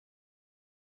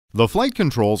The flight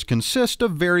controls consist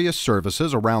of various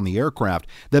surfaces around the aircraft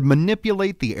that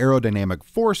manipulate the aerodynamic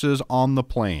forces on the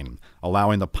plane,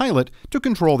 allowing the pilot to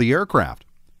control the aircraft.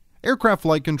 Aircraft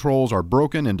flight controls are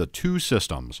broken into two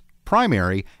systems: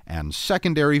 primary and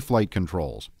secondary flight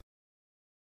controls.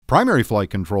 Primary flight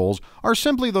controls are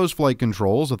simply those flight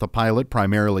controls that the pilot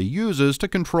primarily uses to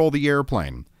control the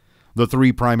airplane. The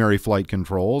three primary flight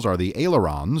controls are the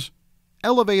ailerons,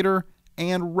 elevator,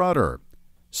 and rudder.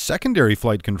 Secondary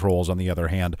flight controls, on the other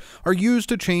hand, are used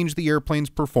to change the airplane's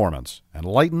performance and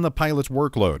lighten the pilot's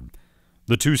workload.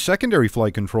 The two secondary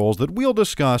flight controls that we'll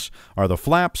discuss are the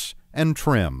flaps and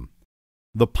trim.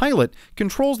 The pilot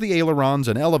controls the ailerons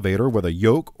and elevator with a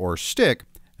yoke or stick,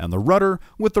 and the rudder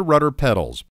with the rudder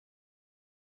pedals.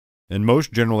 In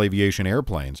most general aviation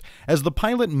airplanes, as the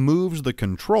pilot moves the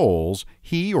controls,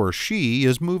 he or she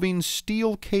is moving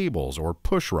steel cables or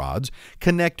push rods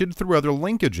connected through other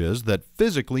linkages that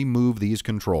physically move these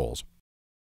controls.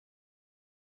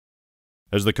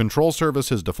 As the control surface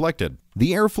is deflected,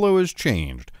 the airflow is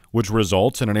changed, which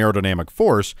results in an aerodynamic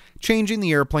force changing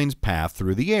the airplane's path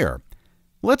through the air.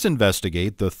 Let's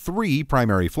investigate the three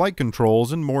primary flight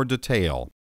controls in more detail.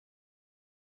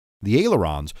 The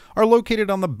ailerons are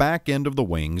located on the back end of the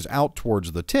wings out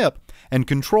towards the tip and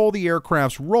control the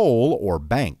aircraft's roll or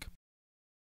bank.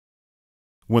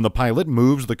 When the pilot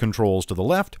moves the controls to the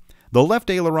left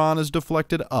aileron is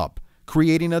deflected up,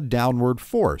 creating a downward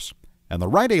force, and the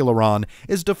right aileron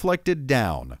is deflected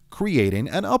down, creating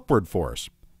an upward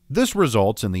force. This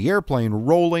results in the airplane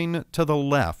rolling to the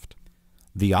left.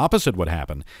 The opposite would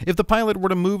happen if the pilot were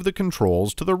to move the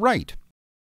controls to the right.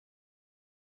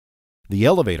 The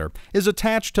elevator is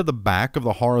attached to the back of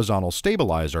the horizontal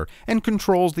stabilizer and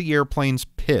controls the airplane's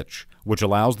pitch, which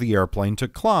allows the airplane to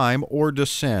climb or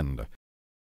descend.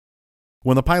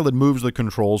 When the pilot moves the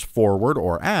controls forward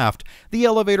or aft, the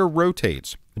elevator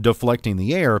rotates, deflecting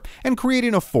the air and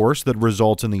creating a force that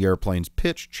results in the airplane's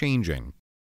pitch changing.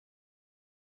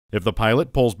 If the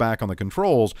pilot pulls back on the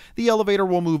controls, the elevator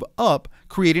will move up,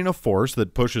 creating a force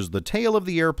that pushes the tail of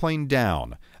the airplane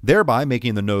down, thereby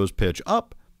making the nose pitch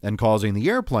up and causing the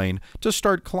airplane to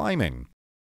start climbing.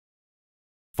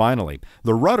 Finally,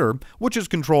 the rudder, which is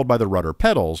controlled by the rudder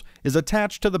pedals, is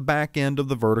attached to the back end of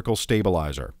the vertical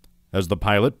stabilizer. As the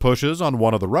pilot pushes on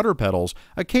one of the rudder pedals,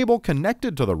 a cable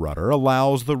connected to the rudder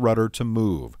allows the rudder to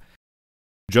move.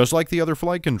 Just like the other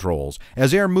flight controls,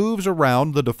 as air moves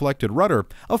around the deflected rudder,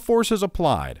 a force is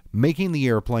applied, making the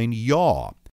airplane yaw.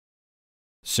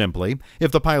 Simply,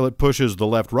 if the pilot pushes the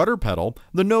left rudder pedal,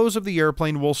 the nose of the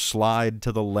airplane will slide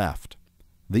to the left.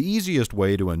 The easiest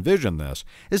way to envision this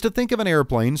is to think of an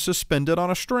airplane suspended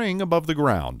on a string above the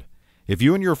ground. If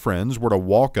you and your friends were to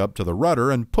walk up to the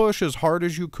rudder and push as hard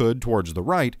as you could towards the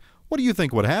right, what do you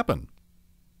think would happen?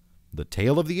 The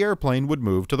tail of the airplane would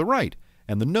move to the right,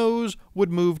 and the nose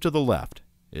would move to the left.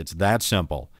 It's that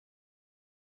simple.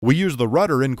 We use the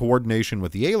rudder in coordination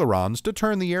with the ailerons to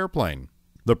turn the airplane.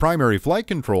 The primary flight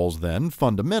controls, then,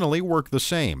 fundamentally work the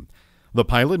same. The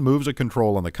pilot moves a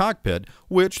control in the cockpit,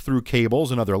 which, through cables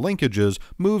and other linkages,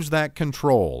 moves that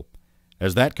control.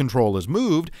 As that control is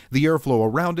moved, the airflow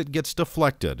around it gets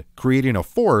deflected, creating a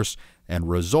force, and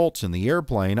results in the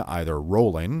airplane either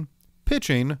rolling,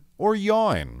 pitching, or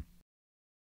yawing.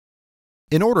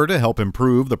 In order to help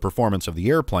improve the performance of the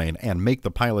airplane and make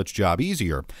the pilot's job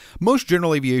easier, most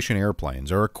general aviation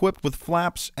airplanes are equipped with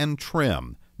flaps and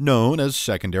trim, known as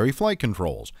secondary flight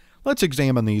controls. Let's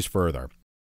examine these further.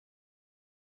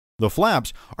 The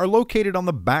flaps are located on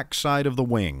the back side of the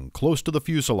wing, close to the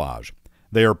fuselage.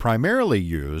 They are primarily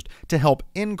used to help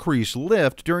increase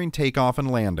lift during takeoff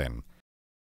and landing.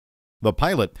 The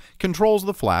pilot controls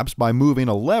the flaps by moving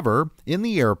a lever in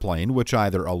the airplane, which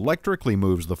either electrically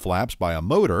moves the flaps by a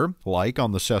motor, like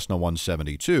on the Cessna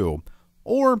 172,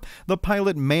 or the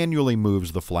pilot manually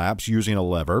moves the flaps using a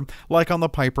lever, like on the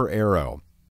Piper ERAU.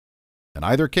 In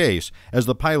either case, as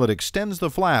the pilot extends the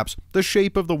flaps, the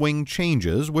shape of the wing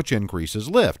changes, which increases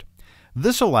lift.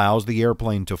 This allows the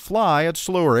airplane to fly at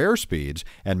slower airspeeds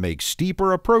and make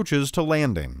steeper approaches to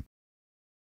landing.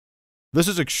 This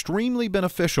is extremely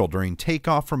beneficial during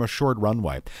takeoff from a short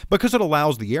runway because it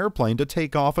allows the airplane to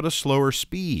take off at a slower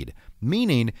speed,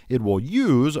 meaning it will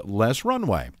use less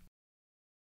runway.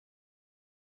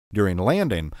 During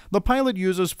landing, the pilot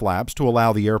uses flaps to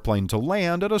allow the airplane to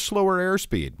land at a slower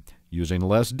airspeed, using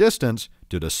less distance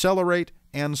to decelerate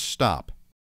and stop.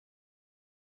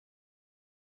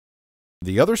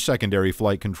 The other secondary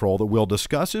flight control that we'll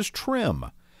discuss is trim.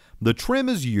 The trim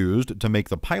is used to make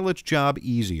the pilot's job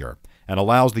easier and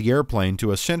allows the airplane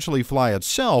to essentially fly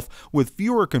itself with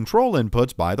fewer control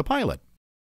inputs by the pilot.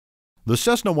 The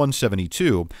Cessna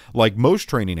 172, like most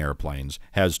training airplanes,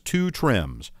 has two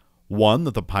trims, one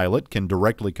that the pilot can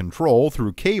directly control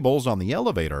through cables on the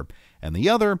elevator, and the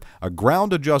other a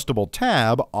ground-adjustable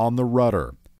tab on the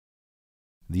rudder.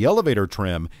 The elevator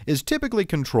trim is typically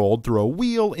controlled through a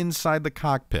wheel inside the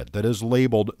cockpit that is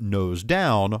labeled nose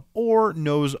down or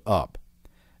nose up.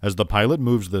 As the pilot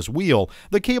moves this wheel,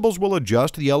 the cables will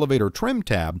adjust the elevator trim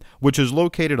tab, which is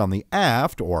located on the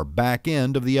aft or back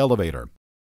end of the elevator.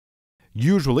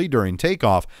 Usually during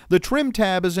takeoff, the trim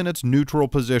tab is in its neutral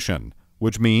position,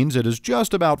 which means it is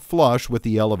just about flush with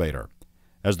the elevator.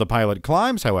 As the pilot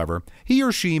climbs, however, he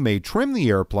or she may trim the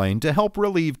airplane to help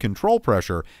relieve control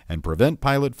pressure and prevent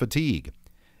pilot fatigue.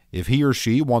 If he or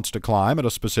she wants to climb at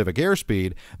a specific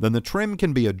airspeed, then the trim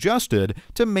can be adjusted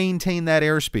to maintain that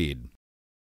airspeed.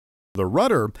 The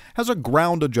rudder has a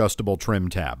ground-adjustable trim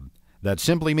tab. That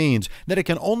simply means that it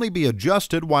can only be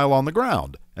adjusted while on the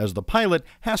ground, as the pilot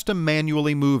has to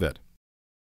manually move it.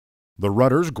 The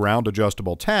rudder's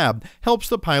ground-adjustable tab helps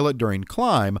the pilot during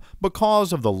climb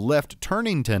because of the left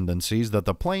turning tendencies that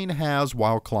the plane has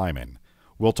while climbing.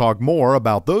 We'll talk more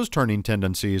about those turning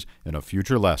tendencies in a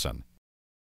future lesson.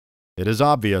 It is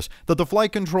obvious that the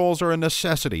flight controls are a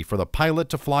necessity for the pilot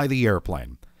to fly the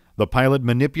airplane. The pilot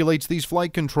manipulates these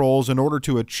flight controls in order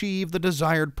to achieve the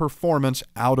desired performance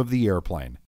out of the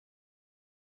airplane.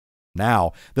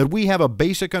 Now that we have a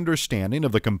basic understanding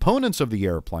of the components of the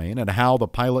airplane and how the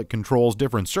pilot controls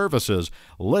different surfaces,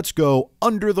 let's go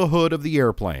under the hood of the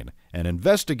airplane and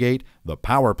investigate the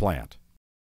power plant.